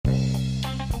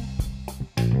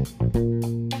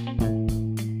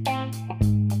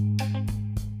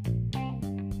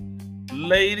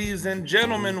Ladies and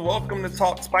gentlemen, welcome to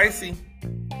Talk Spicy.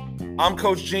 I'm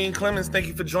Coach Gene Clemens. Thank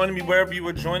you for joining me wherever you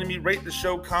are joining me. Rate the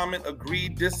show, comment, agree,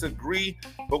 disagree.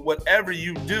 But whatever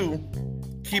you do,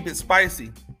 keep it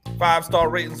spicy. 5-star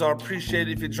ratings are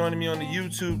appreciated. If you're joining me on the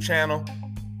YouTube channel,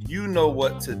 you know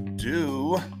what to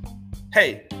do.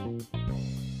 Hey,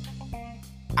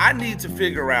 I need to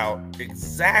figure out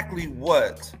exactly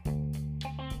what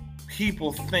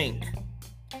people think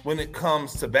when it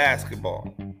comes to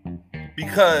basketball.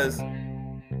 Because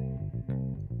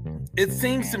it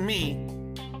seems to me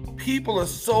people are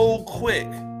so quick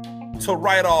to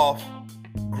write off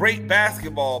great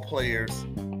basketball players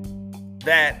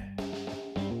that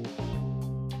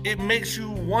it makes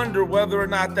you wonder whether or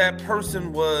not that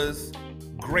person was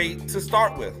great to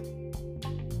start with.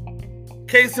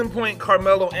 Case in point,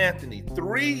 Carmelo Anthony.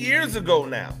 3 years ago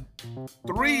now,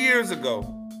 3 years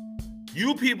ago,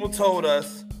 you people told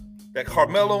us that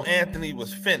Carmelo Anthony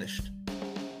was finished.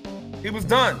 He was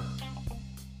done.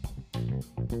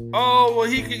 Oh, well,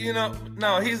 he could,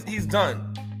 no, he's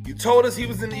done. You told us he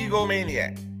was an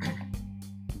egomaniac.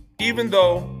 Even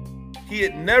though he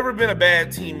had never been a bad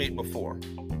teammate before.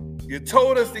 You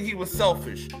told us that he was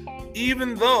selfish.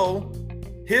 Even though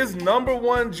his number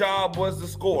one job was to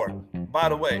score. By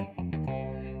the way,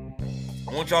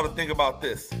 I want y'all to think about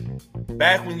this.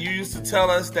 Back when you used to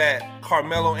tell us that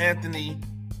Carmelo Anthony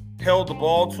held the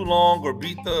ball too long or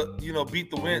beat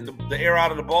the air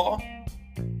out of the ball.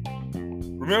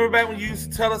 Remember back when you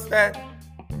used to tell us that?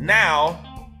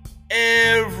 Now,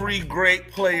 every great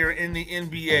player in the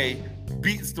NBA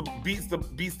beats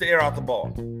the air out the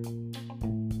ball.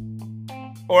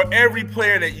 Or every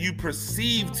player that you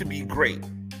perceive to be great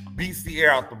beats the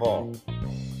air out the ball.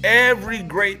 Every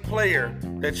great player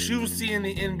that you see in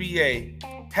the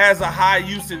NBA has a high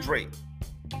usage rate.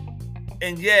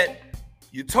 And yet,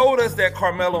 you told us that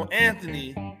Carmelo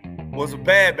Anthony was a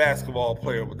bad basketball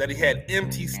player, that he had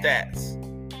empty stats.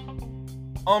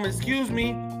 Excuse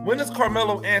me, when has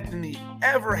Carmelo Anthony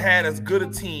ever had as good a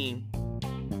team,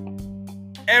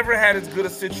 ever had as good a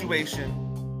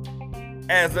situation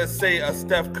as, let's say, a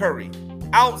Steph Curry?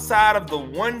 Outside of the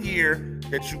 1 year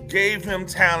that you gave him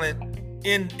talent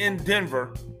in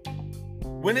Denver,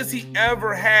 when has he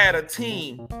ever had a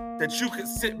team that you could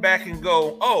sit back and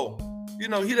go, oh, he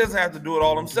doesn't have to do it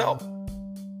all himself?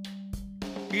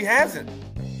 He hasn't.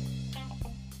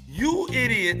 You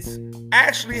idiots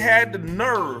actually had the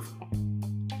nerve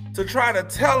to try to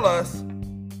tell us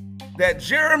that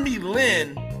Jeremy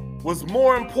Lin was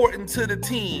more important to the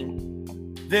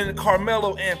team than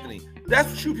Carmelo Anthony. That's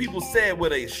what you people said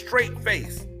with a straight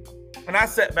face. And I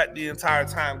sat back the entire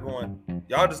time going,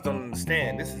 y'all just don't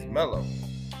understand. This is Melo.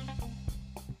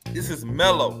 This is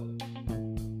Melo.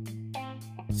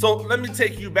 So let me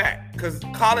take you back, because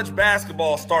college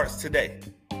basketball starts today,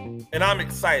 and I'm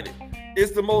excited.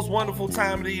 It's the most wonderful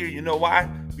time of the year. You know why?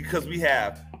 Because we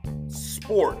have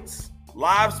sports,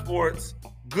 live sports,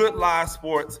 good live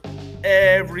sports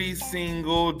every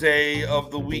single day of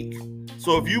the week.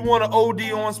 So if you want to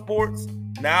OD on sports,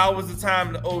 now is the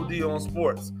time to OD on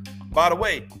sports. By the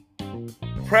way,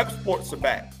 prep sports are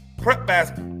back. Prep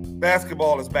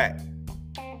basketball is back.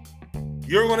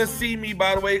 You're going to see me,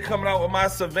 by the way, coming out with my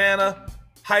Savannah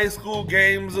high school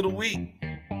games of the week.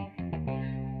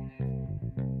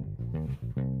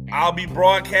 I'll be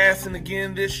broadcasting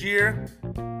again this year.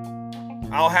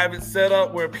 I'll have it set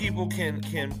up where people can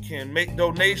make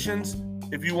donations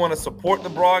if you want to support the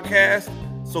broadcast,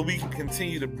 so we can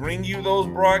continue to bring you those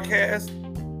broadcasts.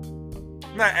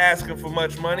 I'm not asking for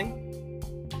much money.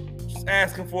 Just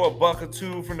asking for $1 or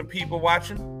 $2 from the people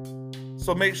watching.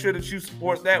 So make sure that you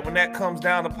support that. When that comes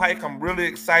down the pike, I'm really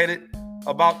excited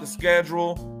about the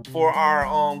schedule for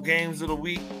our games of the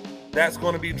week. That's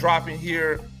going to be dropping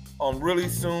here really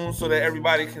soon so that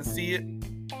everybody can see it.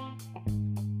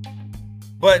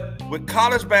 But with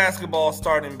college basketball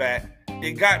starting back,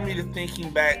 it got me to thinking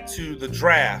back to the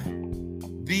draft,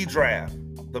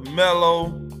 the Melo,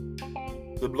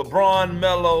 the LeBron,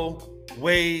 Melo,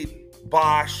 Wade,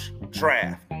 Bosh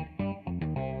draft.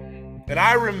 And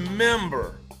I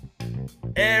remember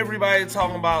everybody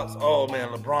talking about, oh man,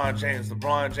 LeBron James.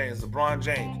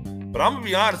 But I'm going to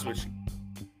be honest with you.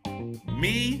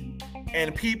 Me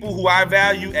and people who I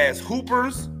value as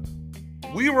hoopers,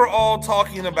 we were all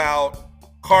talking about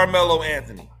Carmelo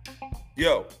Anthony.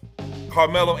 Yo,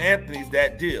 Carmelo Anthony's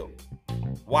that deal.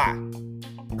 Why?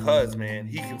 Because, man,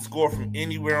 he can score from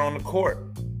anywhere on the court.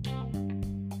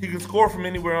 He can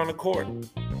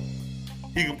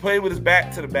play with his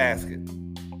back to the basket.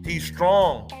 He's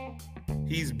strong.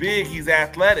 He's big. He's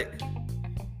athletic.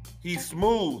 He's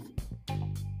smooth.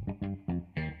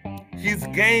 His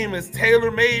game is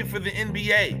tailor-made for the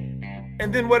NBA.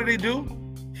 And then what did he do?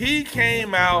 He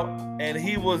came out and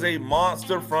he was a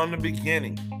monster from the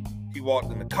beginning. He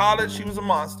walked into college, he was a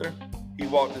monster. He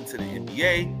walked into the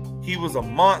NBA, he was a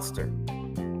monster.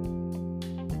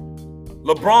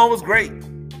 LeBron was great.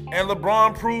 And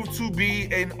LeBron proved to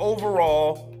be an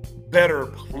overall better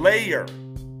player.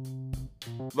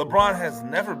 LeBron has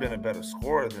never been a better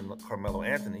scorer than Carmelo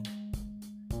Anthony.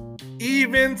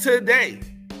 Even today,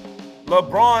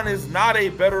 LeBron is not a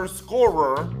better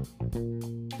scorer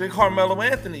than Carmelo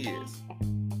Anthony is.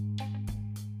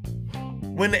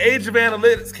 When the age of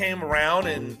analytics came around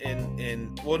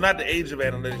well, not the age of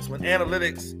analytics, when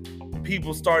analytics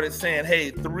people started saying,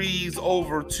 hey, 3s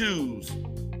over 2s,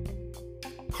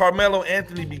 Carmelo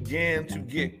Anthony began to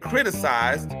get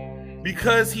criticized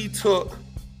because he took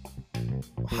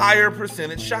higher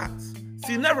percentage shots.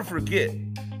 See, never forget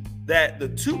that the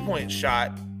 2-point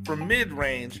shot from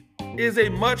mid-range is a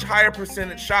much higher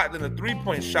percentage shot than a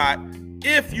 3-point shot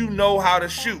if you know how to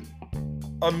shoot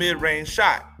a mid-range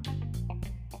shot.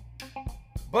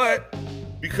 But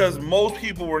because most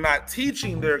people were not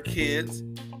teaching their kids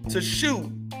to shoot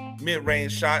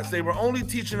mid-range shots, they were only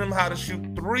teaching them how to shoot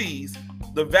 3s.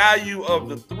 The value of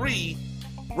the 3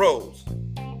 rose.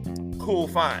 Cool,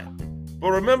 fine.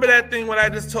 But remember that thing when I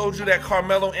just told you that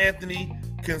Carmelo Anthony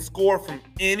can score from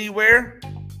anywhere?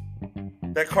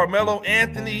 That Carmelo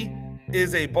Anthony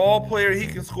is a ball player, he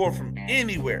can score from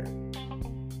anywhere.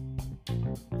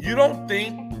 You don't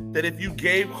think that if you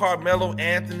gave Carmelo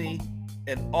Anthony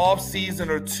an off season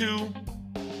or two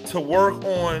to work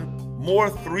on more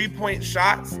 3-point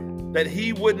shots, that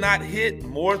he would not hit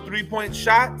more 3-point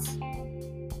shots?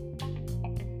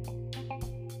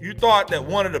 You thought that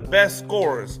one of the best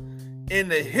scorers in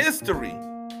the history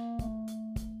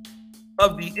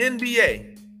of the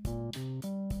NBA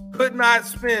could not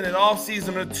spend an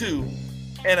offseason or two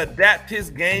and adapt his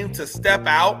game to step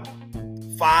out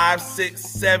 5, 6,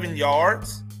 7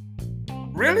 yards?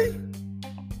 Really?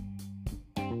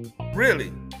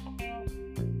 Really?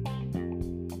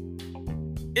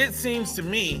 It seems to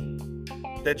me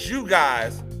that you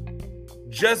guys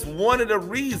just wanted a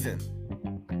reason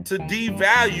to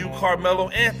devalue Carmelo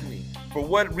Anthony. For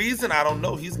what reason? I don't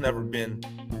know. He's never been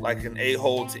like an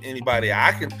a-hole to anybody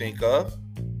I can think of.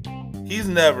 He's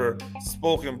never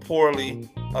spoken poorly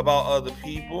about other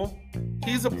people.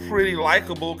 He's a pretty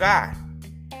likable guy.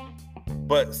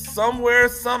 But somewhere,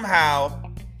 somehow,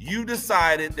 you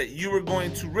decided that you were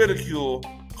going to ridicule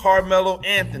Carmelo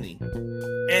Anthony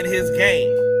and his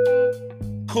game.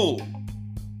 Cool.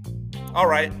 All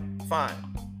right, fine.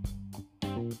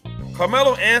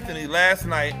 Carmelo Anthony last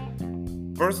night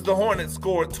versus the Hornets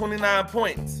scored 29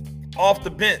 points off the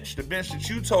bench that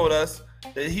you told us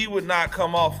that he would not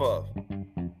come off of.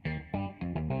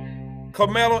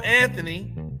 Carmelo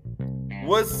Anthony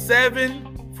was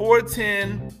 7 for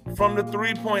 10 from the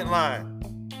 3-point line.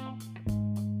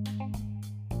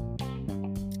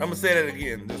 I'm going to say that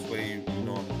again. This way you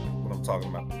know what I'm talking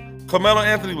about. Carmelo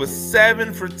Anthony was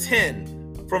 7 for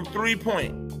 10 from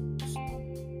 3-point.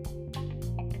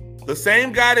 The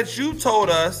same guy that you told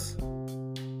us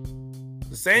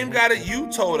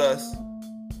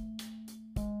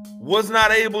was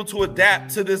not able to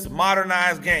adapt to this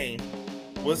modernized game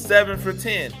was 7 for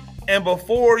 10. And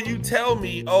before you tell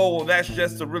me, oh, well, that's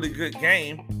just a really good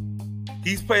game,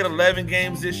 he's played 11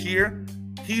 games this year.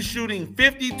 He's shooting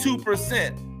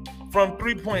 52% from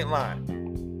 3-point line.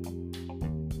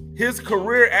 His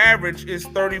career average is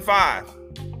 35.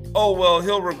 Oh, well,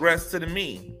 he'll regress to the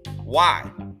mean. Why?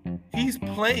 He's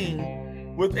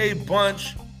playing with a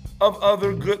bunch of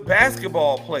other good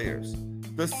basketball players,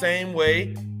 the same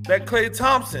way that Klay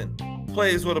Thompson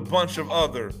plays with a bunch of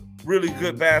other really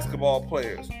good basketball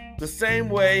players, the same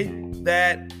way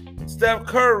that Steph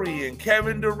Curry and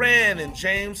Kevin Durant and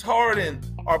James Harden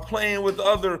are playing with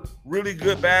other really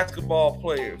good basketball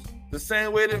players, the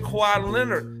same way that Kawhi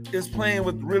Leonard is playing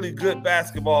with really good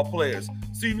basketball players.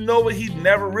 So you know what he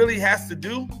never really has to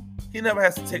do? He never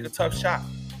has to take a tough shot.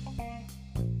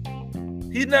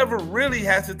 He never really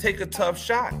has to take a tough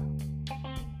shot.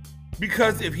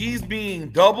 Because if he's being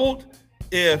doubled,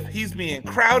 if he's being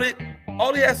crowded,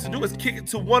 all he has to do is kick it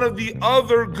to one of the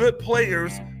other good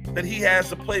players that he has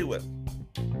to play with.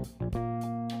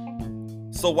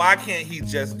 So why can't he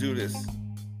just do this?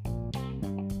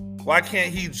 Why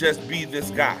can't he just be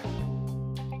this guy?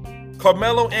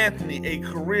 Carmelo Anthony, a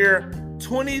career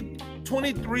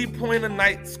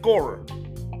 23-point-a-night scorer.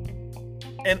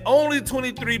 And only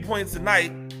 23 points a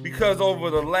night because over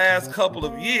the last couple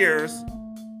of years,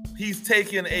 he's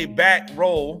taken a back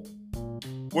role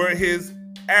where his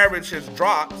average has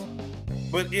dropped,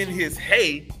 but in his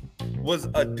heyday was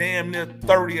a damn near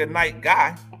 30 a night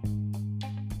guy.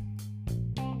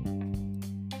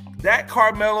 That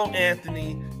Carmelo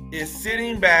Anthony is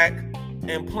sitting back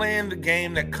and playing the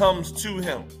game that comes to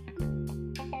him.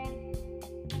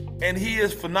 And he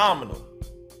is phenomenal.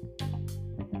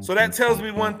 So that tells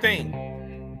me one thing.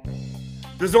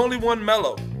 There's only one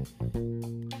Melo.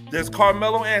 There's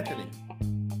Carmelo Anthony.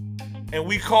 And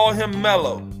we call him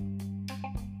Melo.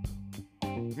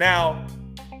 Now,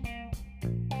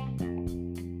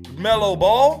 Melo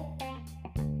Ball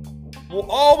will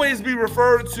always be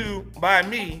referred to by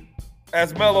me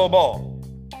as Melo Ball,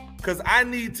 because I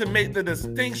need to make the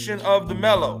distinction of the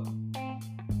Melo.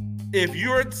 If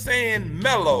you're saying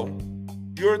Melo,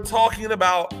 you're talking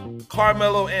about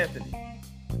Carmelo Anthony.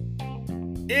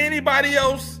 Anybody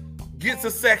else gets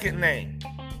a second name.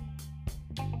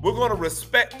 We're going to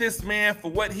respect this man for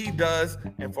what he does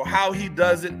and for how he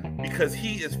does it, because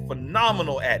he is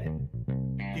phenomenal at it.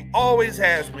 He always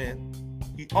has been.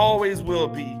 He always will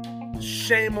be.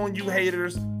 Shame on you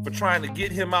haters for trying to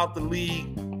get him out the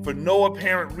league for no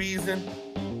apparent reason.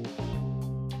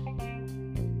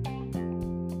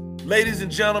 Ladies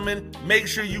and gentlemen, make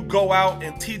sure you go out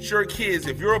and teach your kids.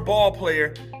 If you're a ball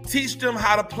player, teach them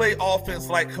how to play offense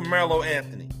like Carmelo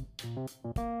Anthony.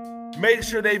 Make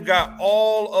sure they've got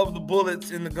all of the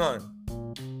bullets in the gun.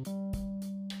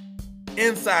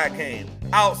 Inside game,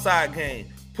 outside game,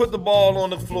 put the ball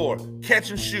on the floor, catch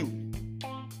and shoot,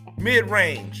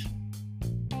 mid-range.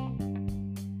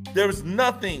 There's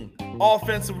nothing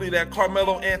offensively that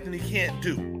Carmelo Anthony can't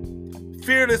do.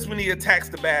 Fearless when he attacks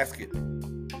the basket.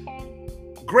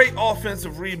 Great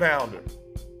offensive rebounder.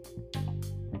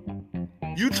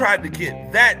 You tried to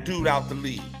get that dude out the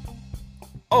league.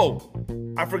 Oh,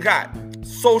 I forgot.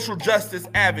 Social justice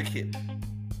advocate.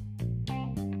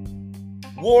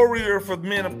 Warrior for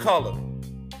men of color.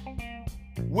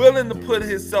 Willing to put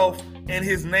himself and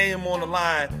his name on the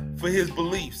line for his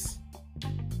beliefs.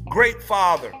 Great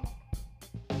father.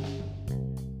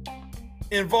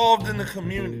 Involved in the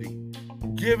community.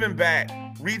 Giving back.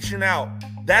 Reaching out.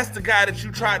 That's the guy that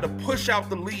you tried to push out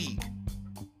the league.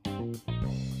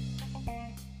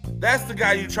 That's the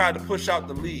guy you tried to push out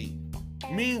the league.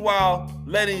 Meanwhile,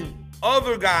 letting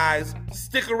other guys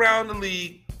stick around the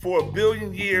league for a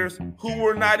billion years who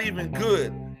were not even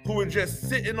good, who were just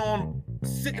sitting on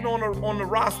the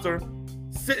roster,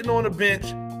 sitting on the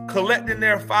bench, collecting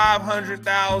their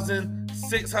 $500,000,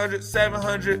 $600,000,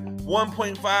 $700,000,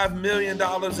 $1.5 million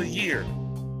a year.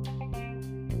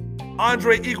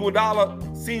 Andre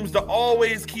Iguodala seems to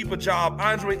always keep a job.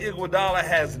 Andre Iguodala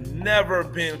has never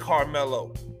been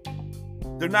Carmelo.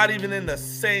 They're not even in the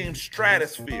same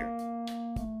stratosphere.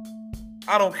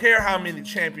 I don't care how many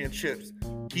championships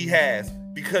he has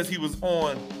because he was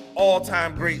on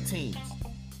all-time great teams.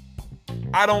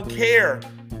 I don't care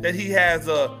that he has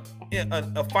a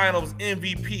finals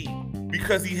MVP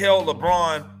because he held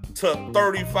LeBron to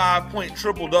 35-point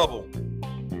triple-double.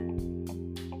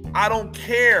 I don't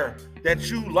care that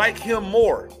you like him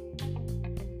more.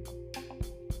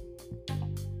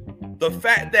 The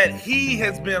fact that he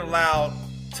has been allowed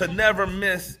to never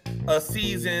miss a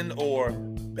season or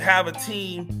have a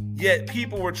team, yet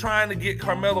people were trying to get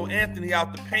Carmelo Anthony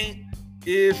out the paint,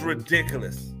 is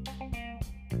ridiculous.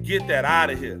 Get that out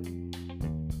of here.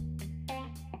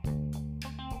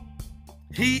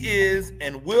 He is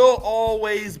and will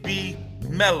always be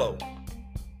Melo.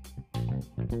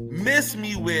 Miss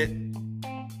me with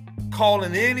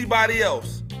calling anybody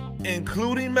else,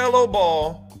 including Melo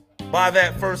Ball, by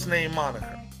that first name moniker.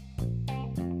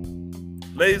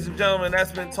 Ladies and gentlemen,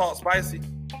 that's been Talk Spicy.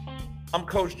 I'm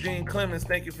Coach Gene Clemens.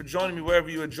 Thank you for joining me wherever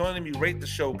you are joining me. Rate the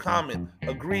show, comment,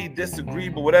 agree, disagree,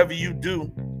 but whatever you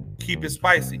do, keep it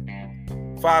spicy.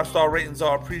 5-star ratings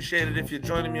are appreciated. If you're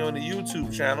joining me on the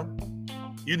YouTube channel,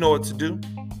 you know what to do.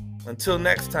 Until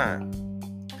next time,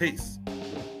 peace.